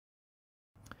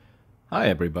Hi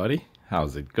everybody,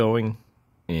 how's it going?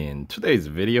 In today's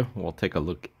video, we'll take a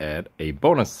look at a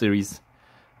bonus series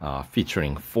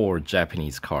featuring 4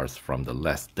 Japanese cars from the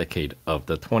last decade of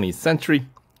the 20th century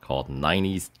called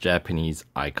 90s Japanese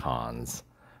Icons.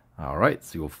 Alright,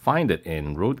 so you'll find it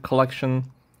in Road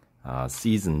Collection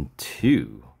Season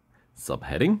 2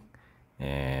 subheading,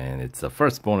 and it's the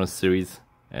first bonus series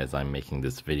as I'm making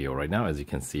this video right now. As you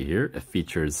can see here, it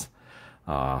features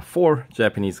 4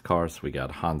 Japanese cars. We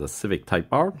got Honda Civic Type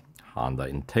R,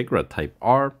 Honda Integra Type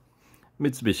R,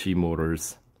 Mitsubishi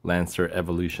Motors Lancer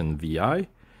Evolution VI,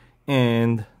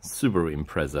 and Subaru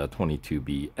Impreza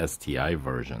 22B STI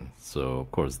version. So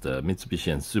of course the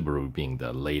Mitsubishi and Subaru being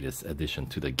the latest addition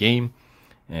to the game,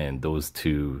 and those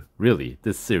two, really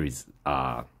this series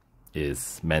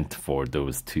is meant for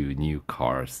those 2 new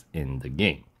cars in the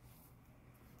game,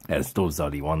 as those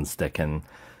are the ones that can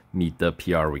meet the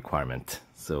PR requirement.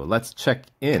 So let's check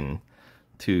in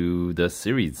to the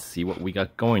series, see what we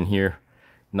got going here.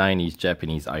 90s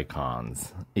Japanese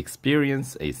Icons.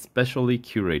 Experience a specially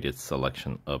curated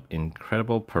selection of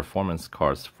incredible performance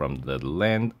cars from the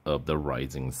land of the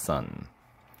rising sun.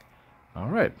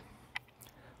 Alright,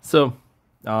 so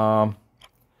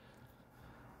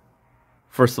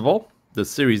first of all, the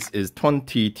series is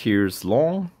 20 tiers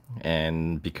long,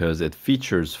 and because it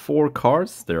features 4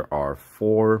 cars, there are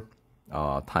 4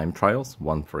 time trials,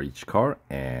 1 for each car,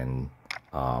 and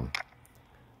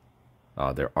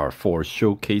there are 4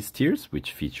 showcase tiers,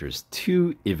 which features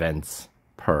 2 events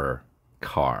per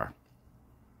car.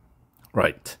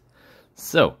 Right,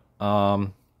 so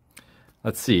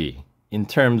let's see, in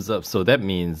terms of, so that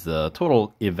means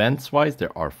total events wise,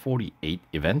 there are 48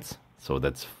 events, so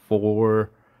that's 4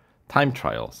 time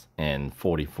trials and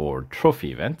 44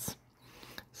 trophy events.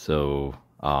 So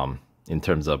in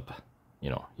terms of, you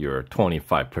know, your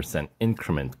 25%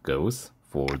 increment goes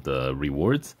for the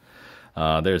rewards,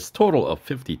 there's total of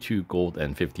 52 gold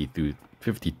and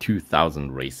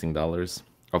 52,000 racing dollars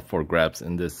up for grabs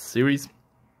in this series.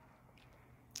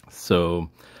 So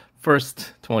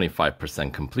first,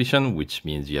 25% completion, which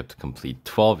means you have to complete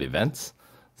 12 events.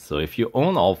 So if you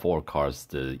own all 4 cars,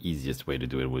 the easiest way to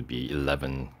do it would be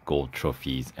 11 gold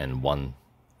trophies and 1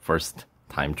 first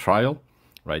time trial,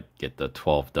 right? Get the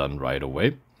 12 done right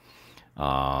away.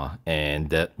 And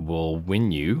that will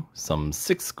win you some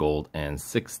 6 gold and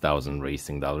 6,000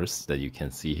 racing dollars that you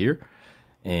can see here.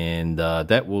 And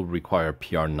that will require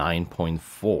PR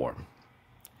 9.4.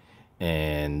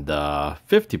 And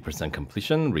 50%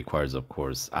 completion requires, of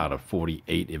course, out of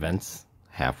 48 events,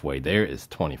 halfway there is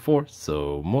 24.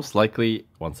 So most likely,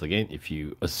 once again, if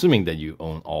you, assuming that you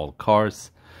own all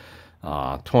cars,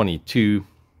 22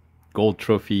 gold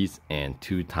trophies and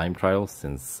 2 time trials,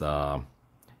 since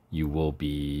you will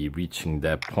be reaching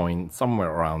that point somewhere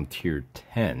around tier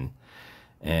 10,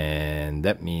 and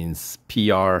that means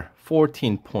PR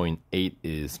 14.8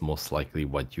 is most likely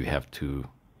what you have to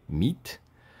meet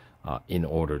in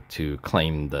order to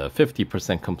claim the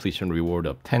 50% completion reward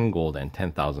of 10 gold and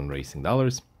 10,000 racing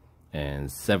dollars. And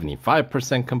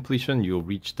 75% completion, you'll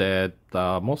reach that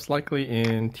most likely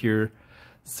in tier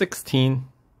 16.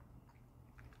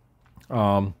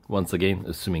 Once again,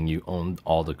 assuming you own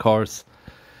all the cars,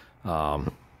 so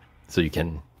you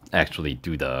can actually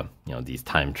do the, you know, these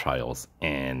time trials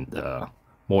and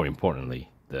more importantly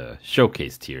the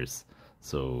showcase tiers.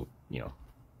 So, you know,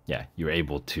 yeah, you're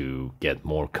able to get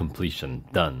more completion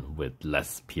done with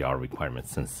less PR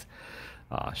requirements, since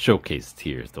showcase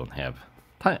tiers don't have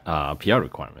PR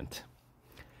requirement.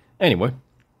 Anyway,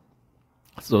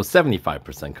 so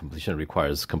 75% completion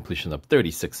requires completion of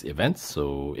 36 events.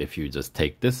 So if you just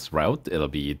take this route, it'll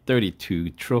be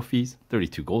 32 trophies,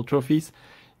 32 gold trophies,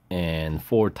 and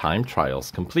 4 time trials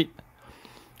complete.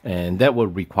 And that will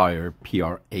require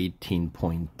PR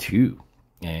 18.2.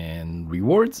 And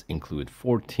rewards include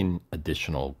 14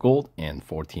 additional gold and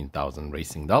 14,000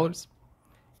 racing dollars.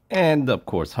 And of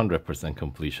course, 100%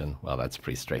 completion. Well, that's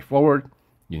pretty straightforward.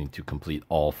 You need to complete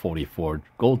all 44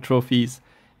 gold trophies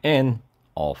and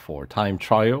all 4 time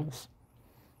trials.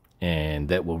 And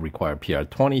that will require PR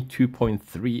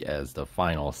 22.3 as the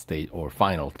final state or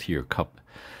final tier cup.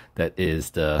 That is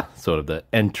the sort of the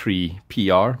entry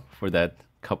PR for that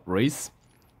cup race.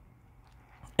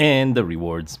 And the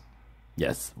rewards,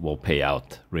 yes, will pay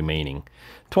out remaining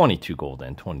 22 gold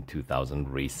and 22,000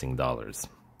 racing dollars.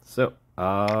 So,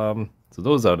 so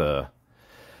those are the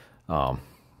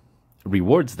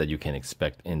rewards that you can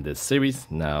expect in this series.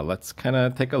 Now let's kind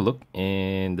of take a look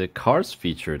in the cars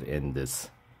featured in this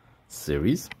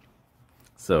series.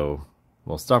 So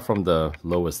we'll start from the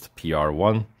lowest PR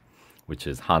one, which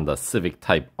is Honda Civic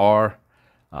Type R.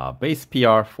 Base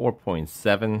PR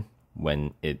 4.7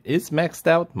 when it is maxed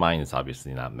out. Mine is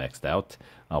obviously not maxed out,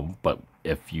 but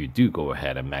if you do go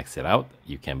ahead and max it out,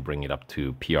 you can bring it up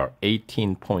to PR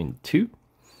 18.2.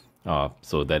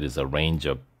 So that is a range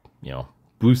of,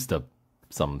 boost up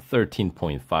some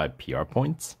 13.5 PR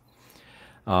points.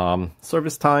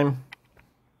 Service time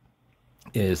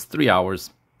is 3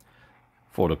 hours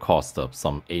for the cost of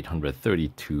some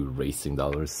 832 racing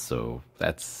dollars. So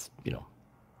that's,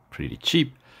 pretty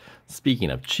cheap.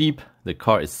 Speaking of cheap, the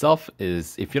car itself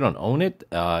is, if you don't own it,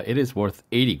 it is worth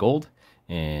 80 gold.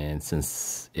 And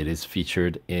since it is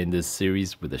featured in this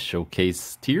series with a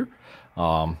showcase tier,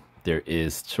 there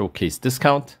is showcase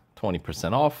discount,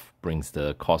 20% off, brings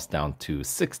the cost down to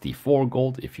 64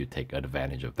 gold if you take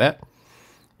advantage of that.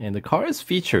 And the car is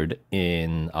featured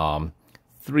in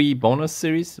 3 bonus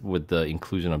series with the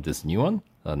inclusion of this new one,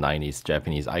 90s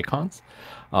Japanese icons.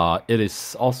 It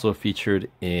is also featured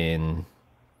in,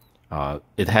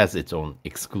 it has its own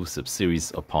exclusive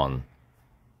series upon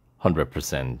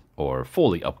 100% or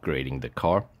fully upgrading the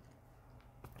car.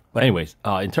 But anyways,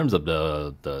 in terms of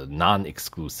the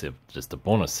non-exclusive, just the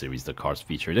bonus series the car's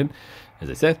featured in, as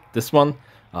I said, this one,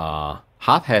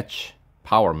 Hot Hatch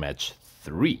Power Match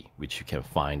 3, which you can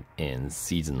find in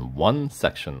Season 1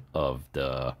 section of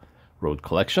the Road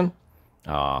Collection.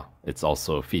 It's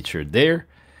also featured there.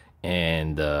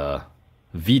 And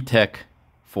VTEC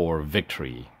for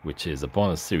Victory, which is a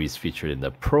bonus series featured in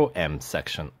the Pro-Am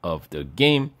section of the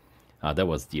game. That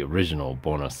was the original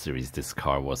bonus series this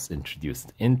car was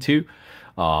introduced into,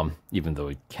 even though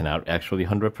it cannot actually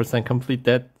 100% complete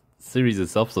that series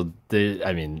itself. So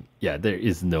there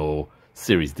is no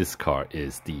series this car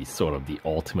is the sort of the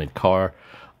ultimate car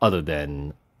other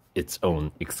than its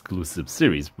own exclusive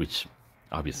series, which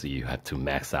obviously you have to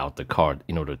max out the card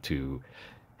in order to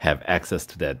have access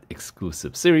to that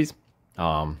exclusive series.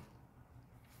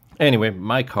 Anyway,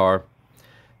 my car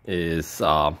is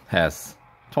has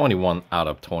 21 out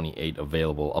of 28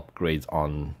 available upgrades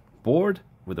on board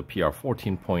with a PR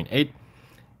 14.8.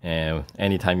 And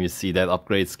anytime you see that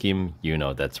upgrade scheme,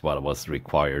 that's what was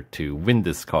required to win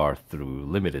this car through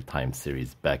limited time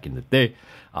series back in the day.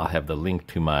 I'll have the link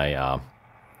to my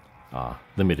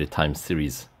limited time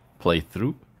series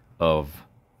playthrough of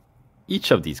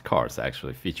each of these cars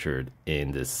actually featured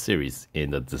in this series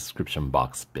in the description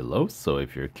box below. So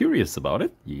if you're curious about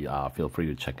it, feel free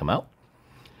to check them out.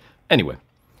 Anyway,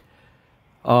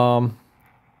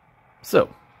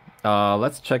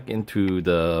 let's check into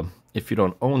the, if you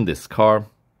don't own this car,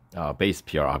 base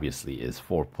PR obviously is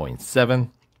 4.7.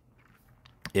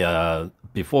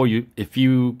 If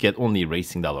you get only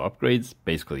racing dollar upgrades,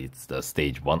 basically it's the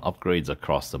stage 1 upgrades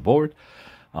across the board.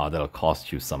 That'll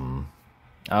cost you some,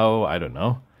 I don't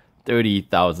know,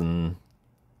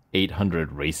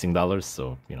 30,800 racing dollars.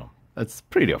 So, that's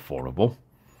pretty affordable.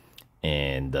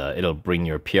 And it'll bring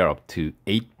your PR up to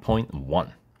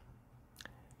 8.1.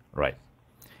 Right.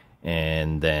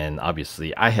 And then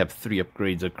obviously I have 3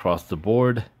 upgrades across the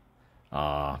board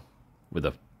with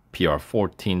a PR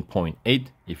 14.8.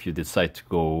 If you decide to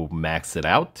go max it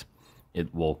out,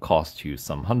 it will cost you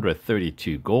some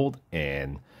 132 gold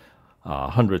and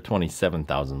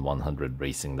 127,100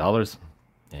 racing dollars.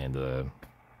 And the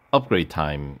upgrade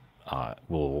time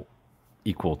will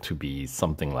equal to be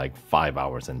something like 5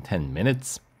 hours and 10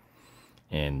 minutes.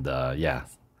 And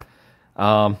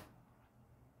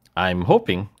I'm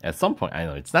hoping at some point, I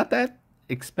know it's not that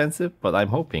expensive, but I'm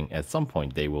hoping at some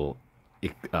point they will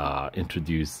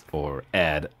introduce or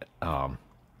add,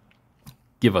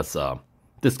 give us a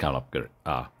discount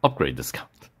upgrade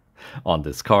discount on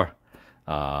this car.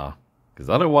 Because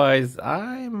otherwise,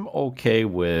 I'm okay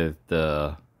with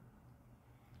the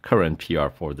current PR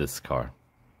for this car.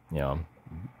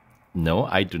 No,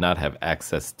 I do not have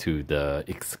access to the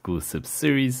exclusive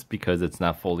series because it's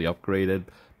not fully upgraded,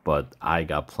 but I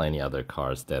got plenty other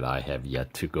cars that I have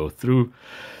yet to go through,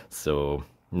 so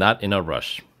not in a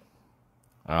rush.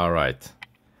 All right,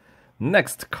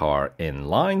 next car in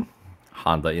line,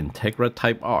 Honda Integra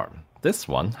Type R. This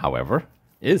one, however,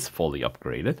 is fully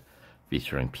upgraded,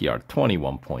 featuring PR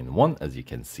 21.1, as you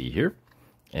can see here.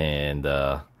 And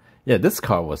this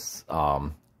car was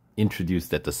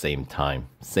introduced at the same time,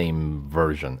 same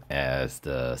version as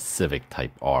the Civic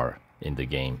Type R in the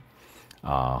game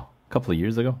a couple of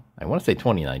years ago. I want to say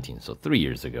 2019, so 3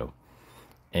 years ago.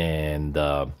 And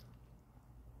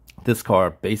this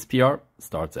car base PR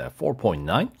starts at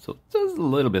 4.9, so just a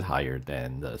little bit higher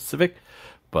than the Civic,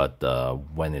 but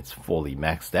when it's fully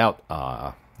maxed out,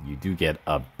 you do get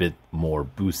a bit more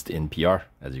boost in PR.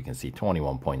 As you can see,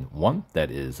 21.1, that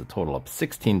is a total of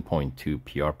 16.2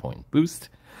 PR point boost.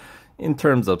 In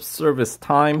terms of service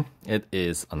time, it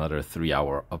is another 3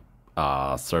 hour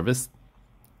service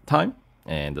time,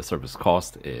 and the service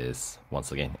cost is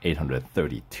once again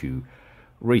 832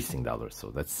 racing dollars. So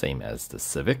that's same as the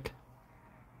Civic.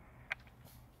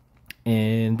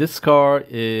 And this car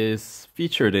is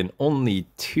featured in only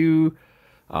two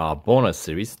bonus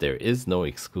series. There is no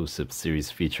exclusive series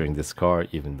featuring this car,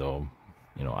 even though,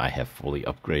 you know, I have fully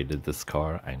upgraded this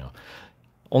car. I know.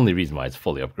 Only reason why it's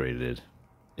fully upgraded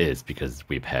is because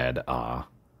we've had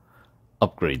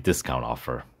upgrade discount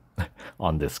offer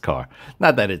on this car.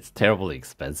 Not that it's terribly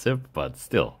expensive, but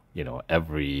still, you know,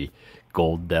 every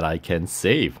gold that I can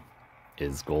save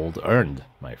is gold earned,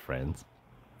 my friends.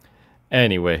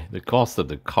 Anyway, the cost of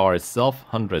the car itself,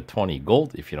 120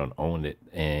 gold if you don't own it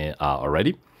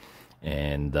already.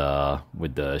 And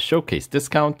with the showcase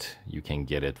discount, you can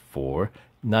get it for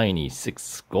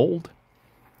 96 gold.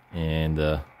 And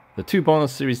the two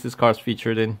bonus series this car is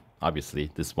featured in, obviously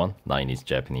this one, 90s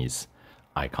Japanese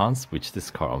icons, which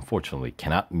this car unfortunately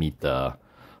cannot meet the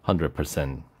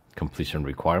 100% completion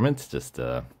requirement, just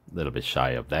a little bit shy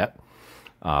of that.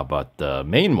 But the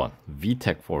main one,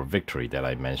 VTEC for Victory, that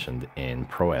I mentioned in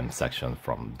Pro-Am section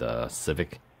from the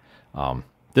Civic,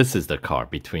 this is the car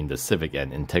between the Civic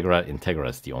and Integra. Integra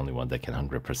is the only one that can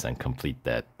 100% complete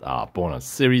that bonus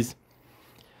series.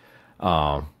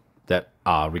 That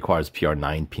requires PR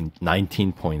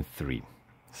 19.3.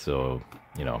 So,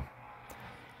 you know,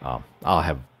 I'll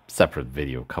have separate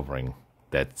video covering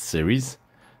that series,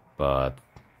 but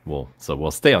we'll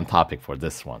stay on topic for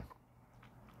this one.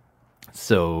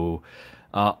 So,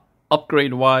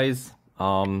 upgrade wise,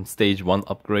 stage 1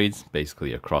 upgrades,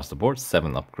 basically across the board,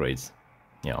 7 upgrades,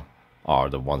 you know, are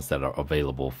the ones that are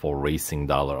available for racing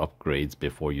dollar upgrades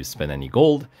before you spend any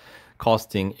gold,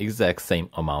 costing exact same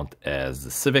amount as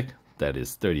the Civic, that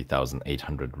is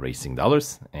 30,800 racing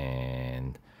dollars,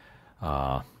 and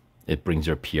it brings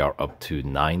your PR up to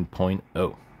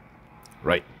 9.0,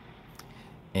 right?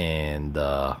 And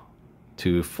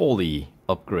to fully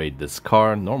upgrade this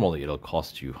car, normally it'll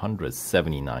cost you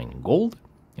 179 gold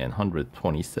and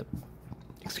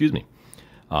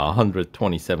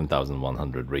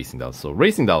 127,100 racing dollars. So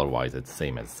racing dollar wise, it's the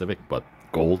same as Civic, but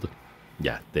gold,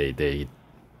 yeah, they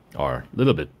are a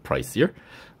little bit pricier.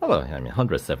 Although, I mean,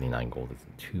 179 gold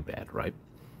isn't too bad, right?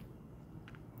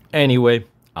 Anyway,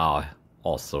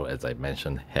 also, as I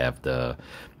mentioned, have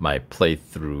my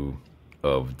playthrough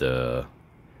of the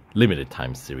limited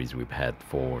time series we've had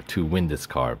to win this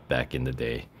car back in the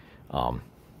day,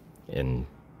 in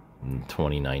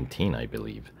 2019, I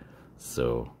believe.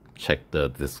 So check the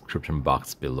description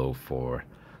box below for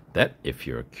that if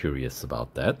you're curious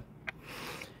about that.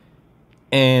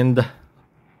 And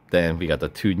then we got the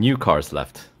 2 new cars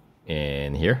left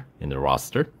in here in the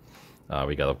roster.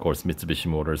 We got, of course, Mitsubishi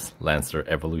Motors Lancer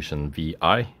Evolution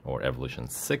VI or Evolution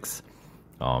 6.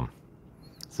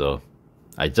 So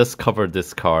I just covered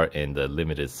this car in the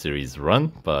limited series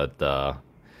run, but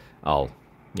I'll,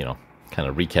 you know, kind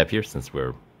of recap here since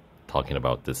we're talking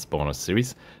about this bonus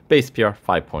series. Base PR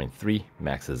 5.3,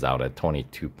 maxes out at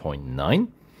 22.9.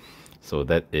 So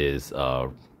that is a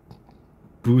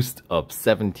boost of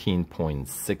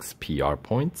 17.6 PR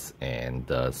points,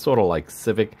 and sort of like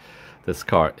Civic, this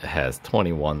car has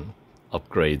 21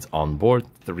 upgrades on board,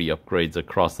 3 upgrades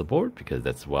across the board, because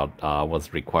that's what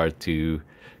was required to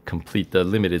complete the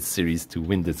limited series to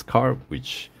win this car,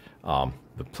 which the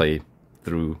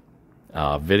playthrough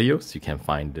videos, you can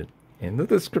find it in the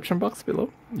description box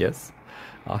below. Yes,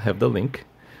 I'll have the link.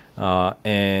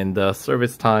 And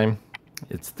service time,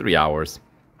 it's 3 hours.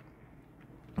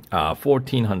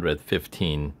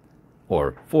 1415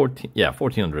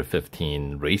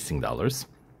 racing dollars.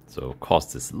 So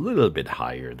cost is a little bit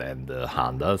higher than the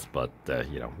Hondas, but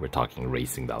you know, we're talking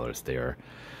racing dollars. They're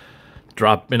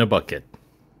drop in a bucket.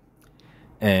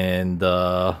 And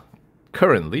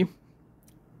currently,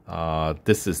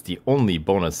 this is the only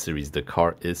bonus series the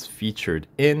car is featured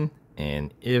in.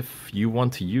 And if you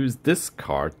want to use this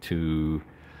car to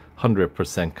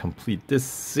 100% complete this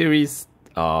series,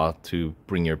 to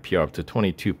bring your PR up to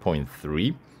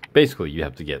 22.3, basically you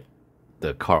have to get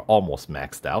the car almost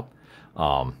maxed out.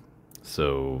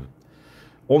 So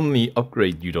only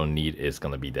upgrade you don't need is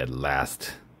going to be that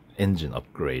last engine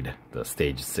upgrade, the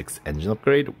stage 6 engine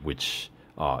upgrade, which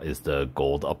is the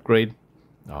gold upgrade.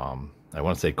 I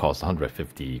want to say it costs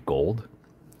 150 gold.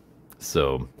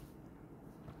 So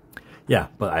yeah,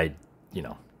 but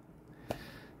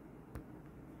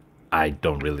I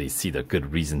don't really see the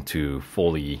good reason to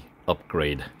fully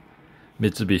upgrade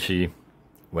Mitsubishi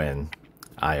when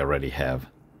I already have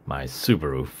my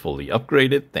Subaru fully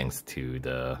upgraded thanks to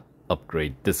the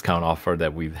upgrade discount offer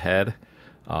that we've had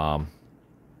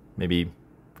maybe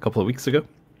a couple of weeks ago.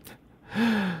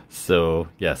 So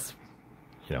yes,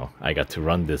 I got to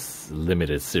run this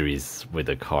limited series with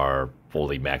the car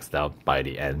fully maxed out by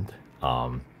the end.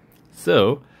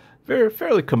 So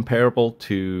fairly comparable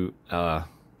to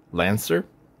Lancer,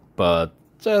 but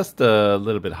just a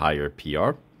little bit higher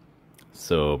PR.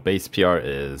 So base PR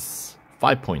is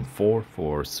 5.4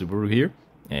 for Subaru here,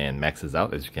 and maxes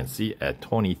out, as you can see, at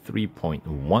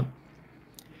 23.1.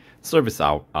 Service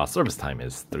time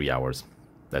is 3 hours.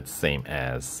 That's the same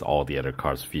as all the other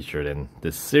cars featured in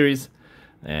this series.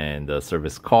 And the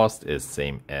service cost is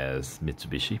same as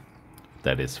Mitsubishi.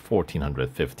 That is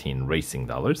 $1,415 racing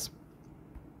dollars.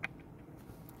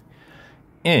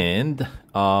 And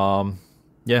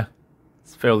yeah,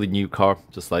 it's a fairly new car,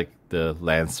 just like the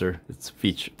Lancer.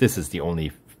 This is the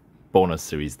only bonus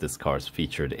series this car is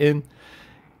featured in.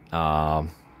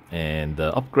 And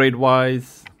upgrade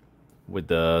wise, with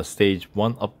the stage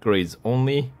 1 upgrades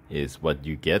only is what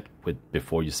you get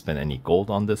before you spend any gold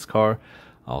on this car.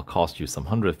 I'll cost you some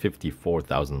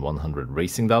 154,100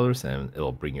 racing dollars, and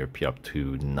it'll bring your P up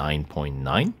to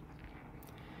 9.9.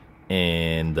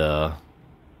 And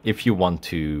if you want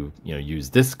to use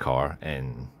this car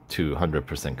and to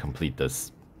 100% complete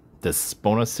this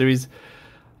bonus series,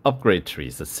 upgrade tree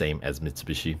is the same as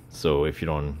Mitsubishi. So if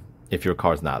your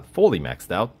car is not fully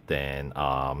maxed out, then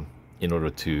in order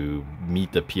to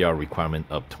meet the PR requirement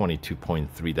of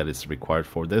 22.3 that is required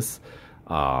for this,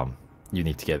 you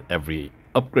need to get every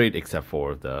upgrade except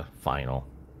for the final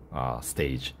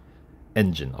stage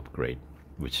engine upgrade,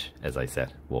 which, as I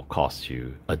said, will cost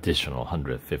you additional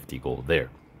 150 gold there.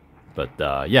 But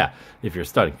yeah, if you're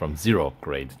starting from 0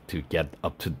 upgrade, to get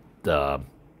up to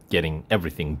getting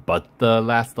everything but the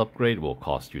last upgrade will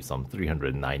cost you some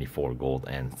 394 gold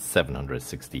and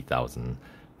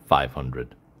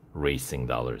 760,500 racing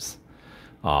dollars.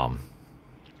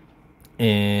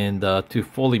 And to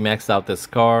fully max out this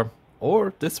car,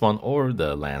 or this one, or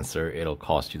the Lancer, it'll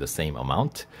cost you the same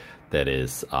amount. That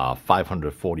is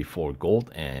 544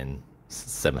 gold and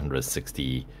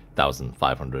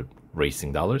 760,500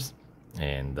 racing dollars.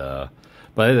 And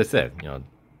but as I said,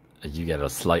 you get a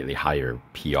slightly higher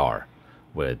PR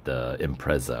with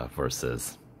Impreza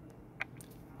versus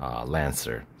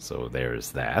Lancer. So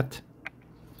there's that.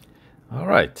 All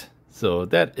right, so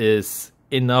that is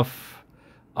enough.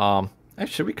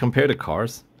 Actually, we compare the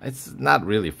cars. It's not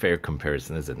really a fair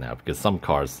comparison, is it now? Because some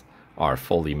cars are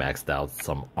fully maxed out,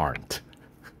 some aren't.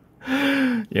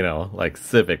 Like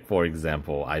Civic, for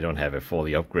example, I don't have it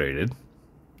fully upgraded.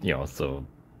 So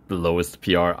the lowest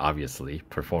PR, obviously,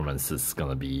 performance is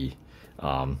gonna be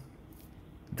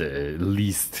the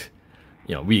least.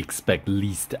 We expect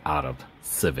least out of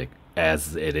Civic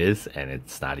as it is, and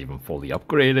it's not even fully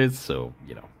upgraded. So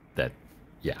that,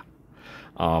 yeah.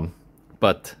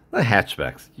 But the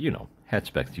hatchbacks,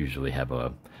 hatchbacks usually have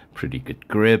a pretty good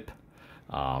grip.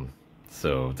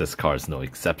 So this car is no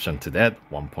exception to that.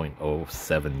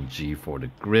 1.07 G for the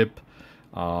grip.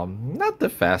 Not the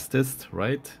fastest,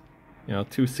 right?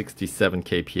 267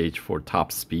 kph for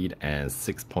top speed and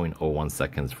 6.01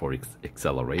 seconds for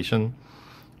acceleration.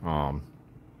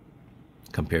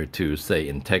 Compared to, say,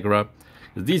 Integra.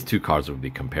 These two cars would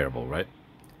be comparable, right?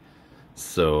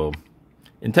 So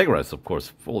Integra is, of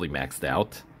course, fully maxed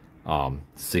out.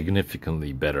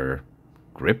 Significantly better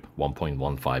grip,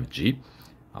 1.15 G.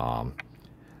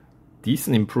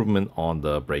 Decent improvement on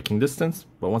the braking distance,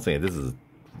 but once again, this is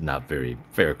not very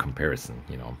fair comparison,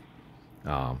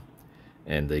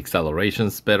 and the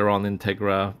acceleration's better on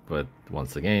Integra, but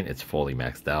once again, it's fully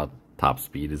maxed out. Top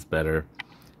speed is better.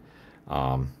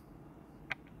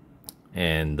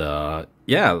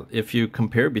 Yeah, if you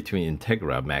compare between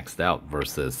Integra maxed out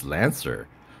versus Lancer,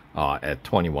 at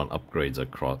 21 upgrades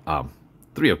across,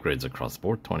 3 upgrades across the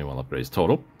board, 21 upgrades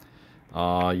total,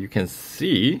 you can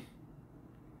see,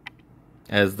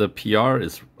 as the PR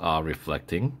is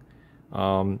reflecting,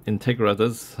 Integra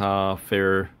does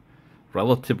fare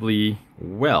relatively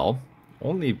well.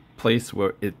 Only place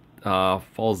where it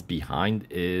falls behind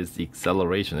is the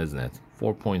acceleration, isn't it?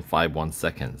 4.51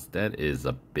 seconds. That is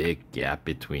a big gap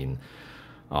between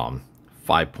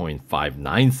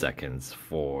 5.59 seconds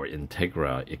for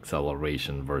Integra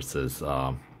acceleration versus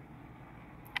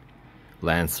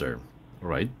Lancer,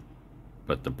 right?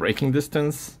 But the braking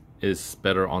distance is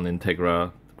better on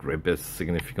Integra. Grip is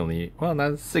significantly, well,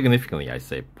 not significantly, I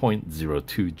say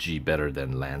 0.02 G better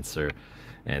than Lancer.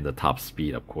 And the top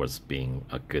speed, of course, being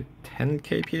a good 10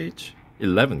 kph,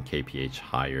 11 kph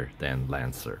higher than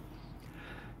Lancer.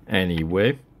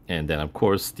 Anyway, and then of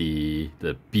course the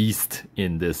beast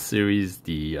in this series,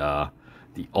 the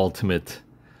ultimate,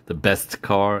 the best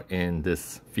car in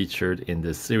this featured in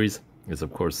this series is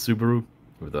of course Subaru.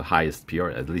 with the highest PR,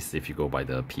 at least if you go by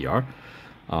the PR.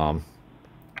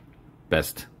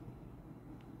 Best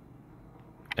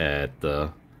at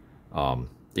the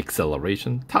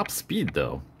acceleration. Top speed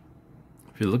though,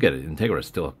 if you look at it, Integra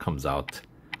still comes out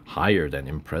higher than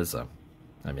Impreza.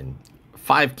 I mean,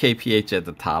 5 kph at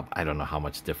the top, I don't know how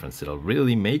much difference it'll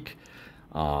really make.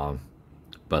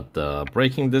 But the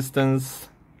braking distance,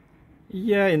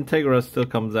 yeah, Integra still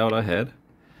comes out ahead.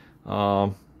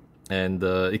 And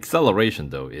the acceleration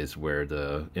though is where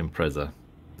the Impreza,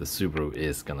 the Subaru,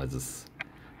 is gonna just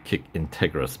kick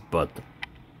Integra's butt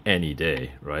any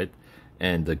day, right?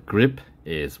 And the grip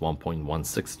is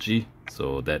 1.16G,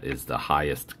 so that is the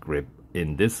highest grip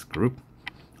in this group,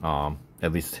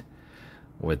 at least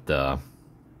with the,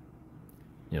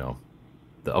 you know,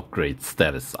 the upgrade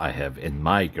status I have in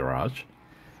my garage.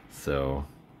 So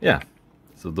yeah,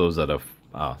 so those are the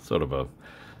sort of a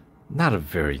not a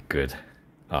very good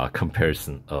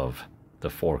comparison of the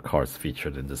 4 cars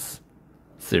featured in this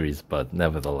series, but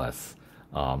nevertheless,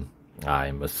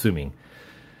 I'm assuming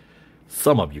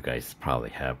some of you guys probably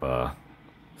have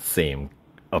same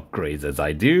upgrades as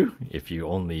I do. If you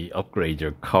only upgrade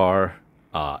your car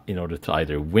in order to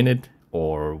either win it,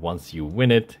 or once you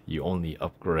win it, you only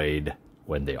upgrade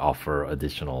when they offer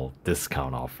additional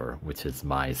discount offer, which is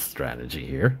my strategy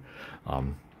here.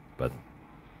 But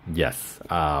yes,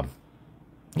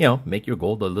 you know, make your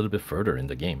goal a little bit further in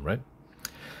the game, right?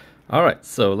 All right,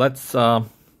 so let's that'll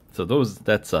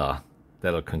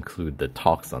conclude the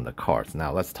talks on the cars.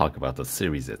 Now let's talk about the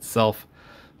series itself.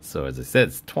 So as I said,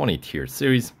 it's 20 tier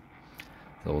series.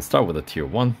 So we'll start with the tier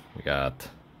 1. We got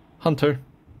Hunter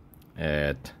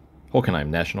at Hockenheim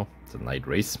National. It's a night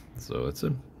race, so it's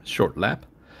a short lap.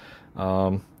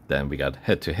 Then we got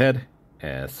head-to-head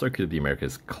at Circuit of the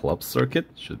Americas Club Circuit.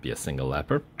 Should be a single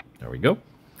lapper. There we go.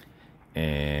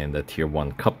 And the tier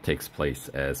 1 cup takes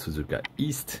place at Suzuka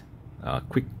East.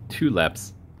 Quick 2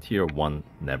 laps. Tier 1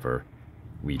 never.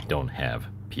 We don't have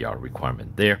PR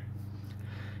requirement there.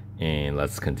 And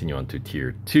let's continue on to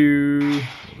tier 2.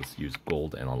 Let's use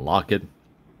gold and unlock it.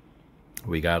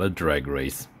 We got a drag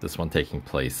race. This one taking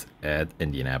place at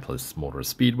Indianapolis Motor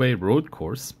Speedway road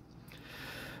course.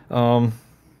 And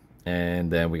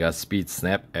then we got Speed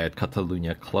Snap at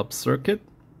Catalunya Club Circuit.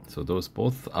 So those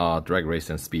both drag race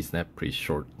and Speed Snap, pretty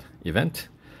short event.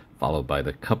 Followed by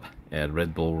the Cup at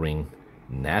Red Bull Ring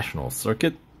National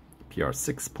Circuit. PR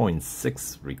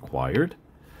 6.6 required.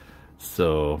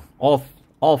 So all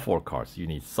 4 cars, you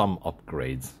need some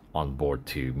upgrades on board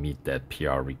to meet that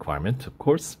PR requirement, of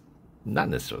course. Not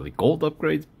necessarily gold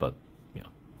upgrades, but you know,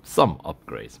 some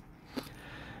upgrades.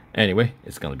 Anyway,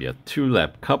 it's going to be a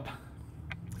 2-lap cup.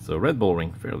 So Red Bull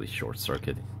Ring, fairly short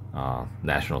circuit.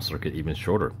 National Circuit, even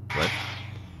shorter, right?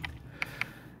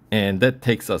 And that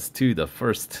takes us to the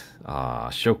first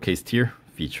showcase tier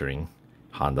featuring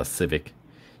Honda Civic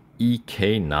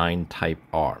EK9 Type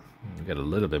R. We got a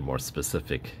little bit more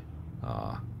specific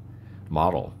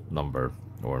model number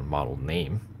or model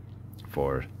name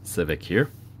for Civic here.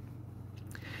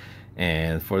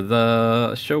 And for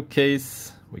the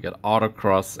showcase, we got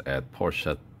Autocross at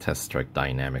Porsche Test Track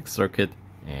Dynamic Circuit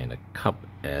and a cup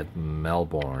at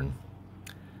Melbourne.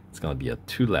 It's going to be a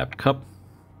 2-lap cup.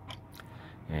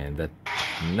 And that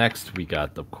next we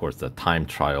got, of course, the time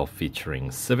trial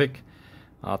featuring Civic,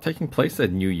 taking place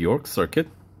at New York Circuit.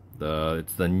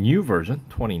 It's the new version,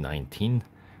 2019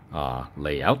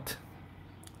 layout.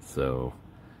 So,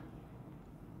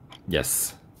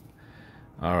 yes.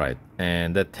 All right,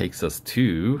 and that takes us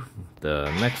to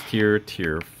the next tier,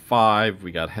 tier 5.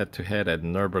 We got head-to-head at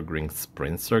Nürburgring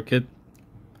Sprint Circuit.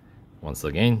 Once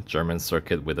again, German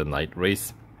circuit with a night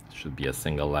race. Should be a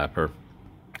single lapper,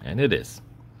 and it is.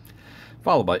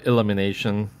 Followed by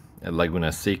elimination at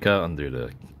Laguna Seca under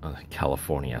the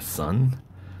California sun.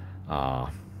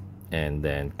 And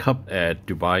then cup at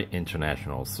Dubai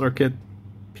International Circuit.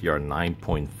 PR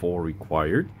 9.4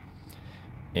 required.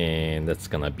 And that's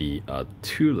gonna be a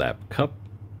 2-lap cup.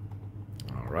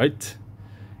 All right.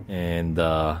 And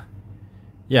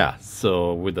yeah,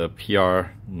 so with a PR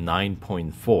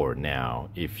 9.4 now,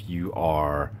 if you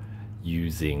are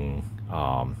using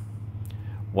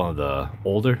one of the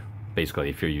older, basically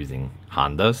if you're using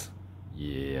Hondas,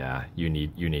 yeah, you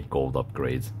need gold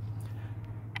upgrades.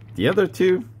 The other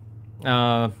two,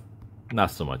 not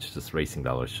so much, just racing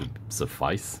dollars should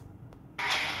suffice.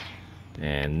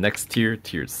 And next tier,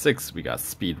 tier 6, we got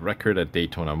speed record at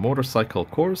Daytona Motorcycle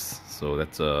Course, so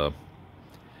that's a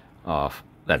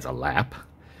lap.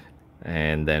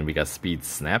 And then we got speed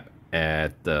snap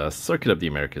at the Circuit of the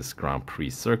Americas Grand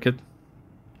Prix Circuit.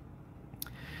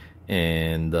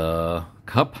 And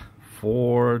cup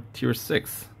for tier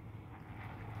 6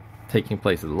 taking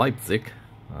place in Leipzig,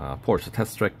 Porsche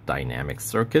Test Track Dynamic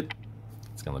Circuit.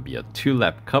 It's going to be a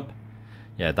 2-lap cup.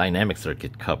 Yeah, Dynamic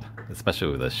Circuit Cup,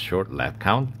 especially with a short lap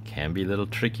count, can be a little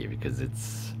tricky because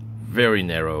it's very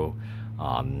narrow,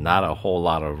 not a whole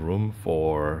lot of room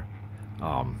for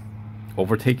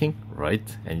overtaking,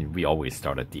 right? And we always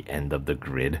start at the end of the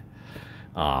grid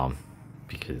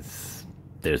because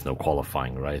there's no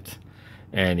qualifying, right?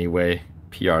 Anyway,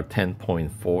 PR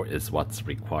 10.4 is what's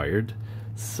required.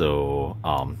 So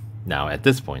now at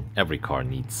this point, every car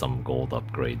needs some gold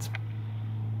upgrades.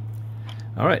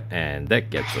 Alright, and that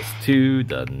gets us to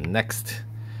the next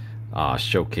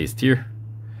showcase here.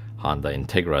 Honda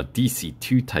Integra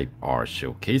DC2 Type R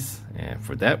showcase. And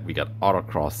for that, we got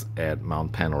autocross at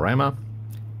Mount Panorama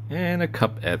and a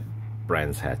cup at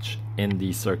Brands Hatch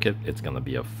Indy Circuit. It's going to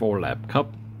be a 4-lap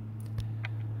cup.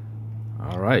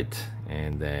 Alright,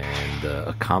 and then the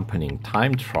accompanying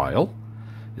time trial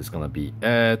is going to be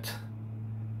at,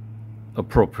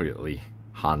 appropriately,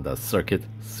 Honda Circuit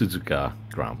Suzuka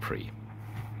Grand Prix.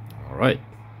 Alright,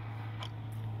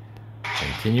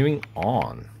 continuing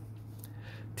on.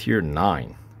 Tier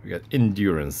 9, we got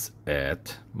Endurance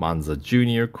at Monza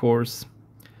Junior Course,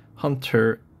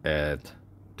 Hunter at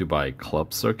Dubai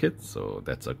Club Circuit, so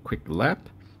that's a quick lap.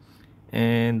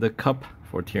 And the cup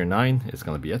for Tier 9 is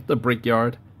going to be at the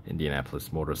Brickyard,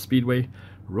 Indianapolis Motor Speedway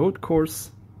Road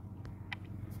Course.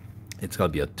 It's going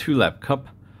to be a 2-lap cup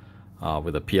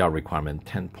with a PR requirement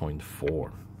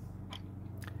 10.4.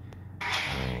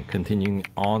 And continuing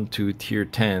on to Tier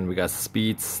 10, we got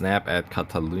Speed Snap at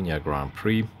Catalunya Grand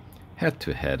Prix,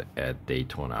 head-to-head at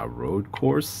Daytona Road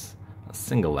Course, a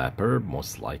single lapper,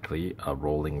 most likely a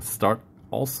rolling start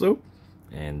also.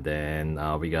 And then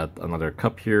we got another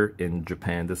cup here in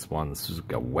Japan, this one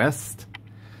Suzuka West,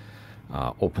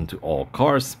 open to all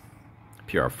cars,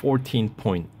 PR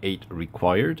 14.8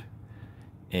 required,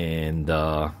 and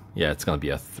yeah, it's gonna be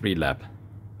a 3-lap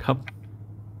cup.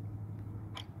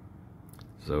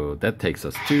 So that takes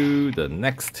us to the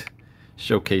next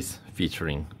showcase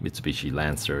featuring Mitsubishi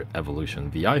Lancer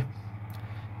Evolution VI.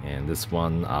 And this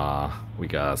one, we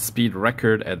got a speed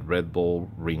record at Red Bull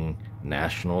Ring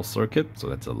National Circuit, so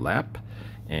that's a lap,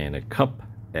 and a cup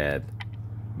at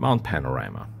Mount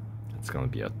Panorama. It's going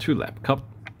to be a 2-lap cup.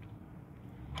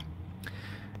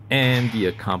 And the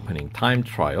accompanying time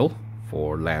trial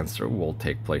for Lancer will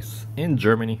take place in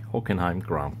Germany, Hockenheim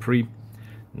Grand Prix,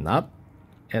 not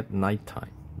at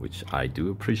nighttime, which I do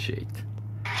appreciate.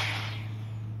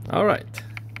 Alright,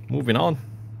 moving on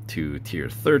to Tier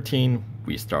 13,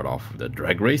 we start off with a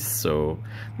drag race, so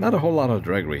not a whole lot of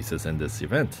drag races in this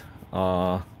event. There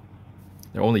are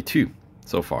only 2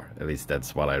 so far, at least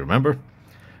that's what I remember.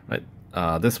 Right,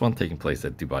 this one taking place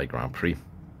at Dubai Grand Prix,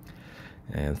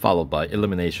 and followed by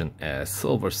elimination at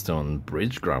Silverstone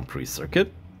Bridge Grand Prix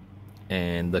Circuit.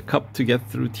 And the cup to get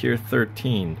through Tier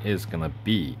 13 is going to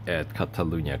be at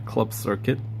Catalunya Club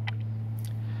Circuit.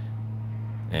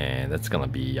 And that's going to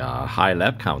be a high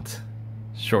lap count,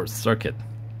 short circuit.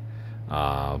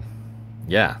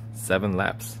 Yeah, 7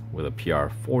 laps with a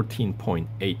PR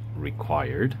 14.8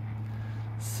 required.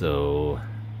 So,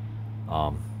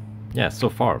 yeah, so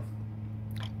far,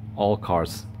 all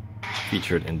cars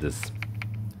featured in this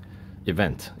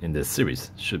event, in this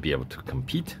series, should be able to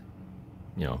compete,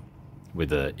 you know,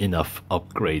 with enough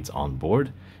upgrades on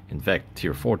board. In fact,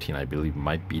 Tier 14, I believe,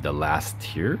 might be the last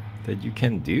tier that you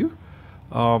can do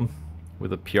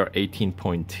with a PR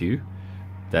 18.2.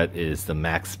 That is the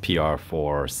max PR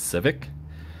for Civic.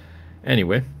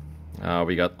 Anyway,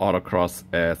 we got autocross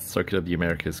at Circuit of the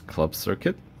Americas Club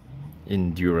Circuit,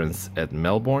 endurance at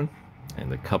Melbourne,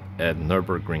 and the cup at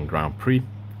Nürburgring Grand Prix.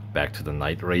 Back to the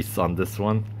night race on this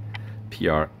one.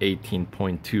 PR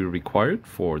 18.2 required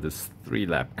for this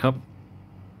 3-lap cup.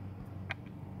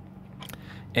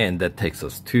 And that takes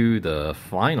us to the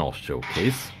final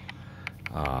showcase,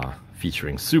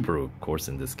 featuring Subaru, of course,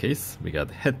 in this case. We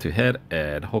got head-to-head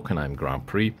at Hockenheim Grand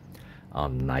Prix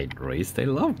on night race. They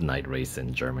love night race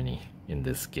in Germany in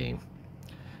this game.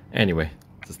 Anyway,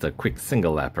 just a quick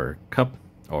single-lapper cup,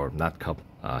 or not cup,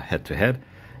 head-to-head.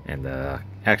 And the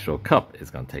actual cup is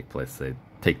going to take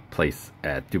place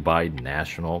at Dubai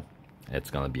National.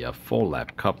 It's going to be a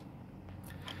 4-lap cup.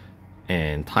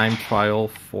 And time trial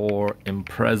for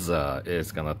Impreza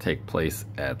is going to take place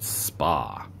at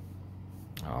Spa.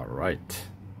 Alright,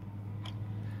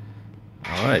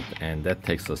 and that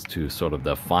takes us to sort of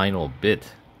the final bit,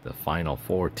 the final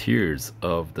 4 tiers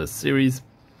of the series.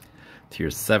 Tier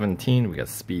 17, we got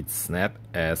Speed Snap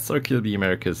at Circuit of the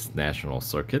Americas National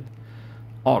Circuit,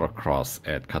 Autocross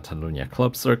at Catalunya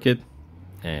Club Circuit,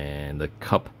 and the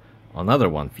Cup, another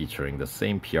one featuring the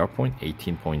same PR point,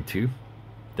 18.2.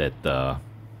 that the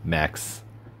max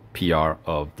PR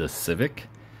of the Civic.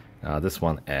 This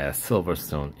one at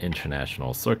Silverstone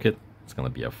International Circuit. It's gonna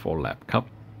be a 4-lap cup.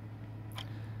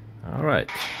 All right,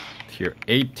 tier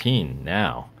 18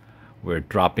 now. We're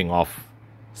dropping off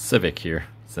Civic here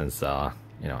since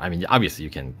you know, I mean, obviously you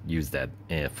can use that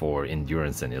for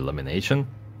endurance and elimination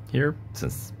here,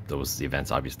 since those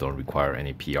events obviously don't require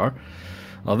any PR.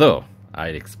 Although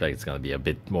I'd expect it's going to be a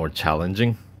bit more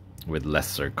challenging with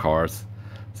lesser cars.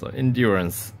 So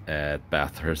endurance at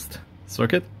Bathurst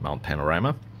Circuit, Mount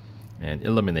Panorama, and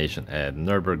elimination at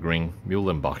Nürburgring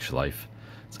Mühlenbachschleife.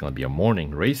 It's going to be a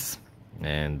morning race.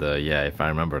 And yeah, if I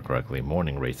remember correctly,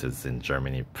 morning races in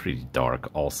Germany pretty dark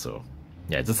also.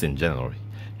 Yeah, just in general,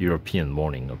 European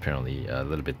morning apparently a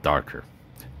little bit darker.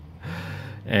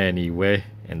 Anyway,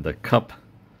 and the cup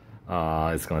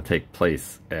is going to take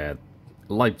place at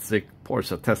Leipzig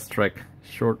Porsche Test Track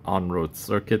Short On-Road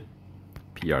Circuit.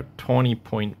 PR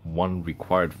 20.1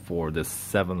 required for this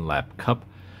 7-lap cup.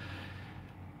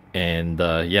 And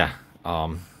yeah,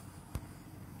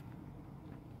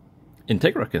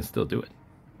 Integra can still do it,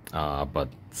 but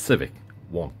Civic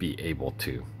won't be able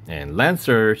to. And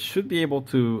Lancer should be able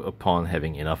to upon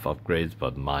having enough upgrades,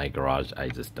 but my garage, I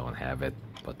just don't have it.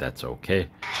 But that's okay.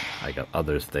 I got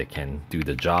others that can do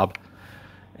the job.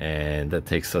 And that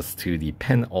takes us to the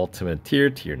penultimate tier,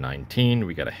 tier 19.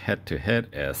 We got a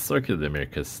head-to-head at Circuit of the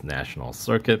Americas National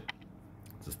Circuit.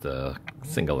 Just a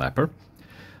single lapper.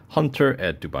 Hunter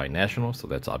at Dubai National, so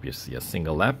that's obviously a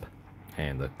single lap.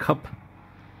 And the cup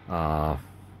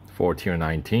for tier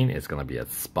 19 is going to be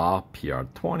at Spa, PR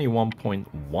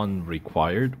 21.1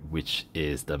 required, which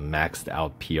is the maxed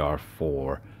out PR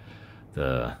for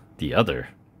the other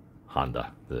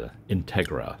Honda, the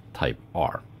Integra Type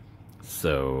R.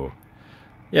 So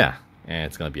yeah, and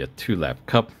it's going to be a 2-lap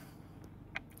cup.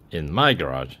 In my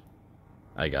garage,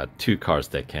 I got 2 cars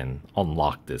that can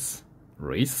unlock this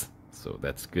race, so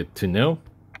that's good to know.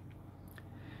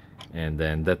 And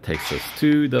then that takes us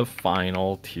to the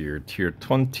final tier, tier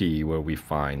 20, where we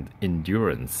find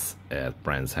endurance at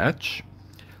Brands Hatch,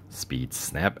 Speed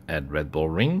Snap at Red Bull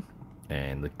Ring,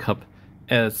 and the cup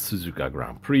at Suzuka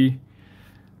Grand Prix,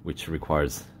 which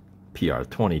requires PR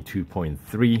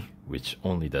 22.3, which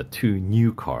only the 2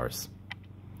 new cars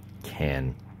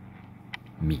can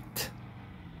meet.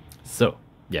 So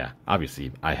yeah,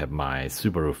 obviously I have my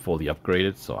Subaru fully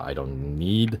upgraded, so I don't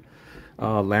need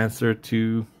Lancer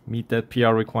to meet that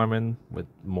PR requirement with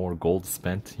more gold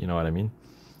spent, you know what I mean?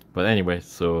 But anyway,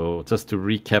 so just to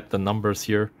recap the numbers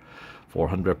here, for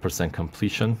 100%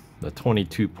 completion, the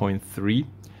 22.3,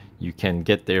 you can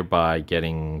get there by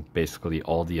getting basically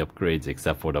all the upgrades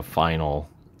except for the final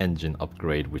engine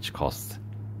upgrade, which costs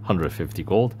 150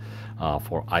 gold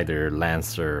for either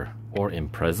Lancer or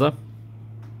Impreza.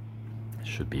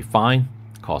 Should be fine.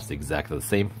 Cost exactly the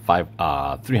same,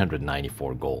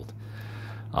 394 gold.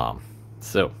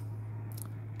 So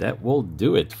that will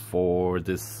do it for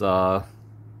this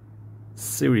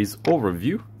series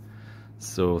overview.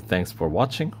 So thanks for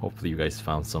watching. Hopefully you guys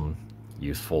found some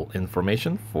useful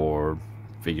information for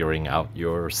figuring out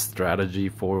your strategy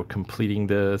for completing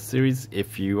the series,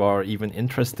 if you are even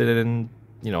interested in,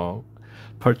 you know,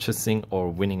 purchasing or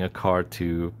winning a car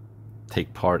to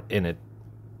take part in it.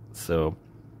 So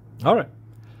all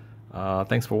right,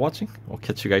 thanks for watching. I'll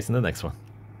catch you guys in the next one.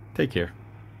 Take care.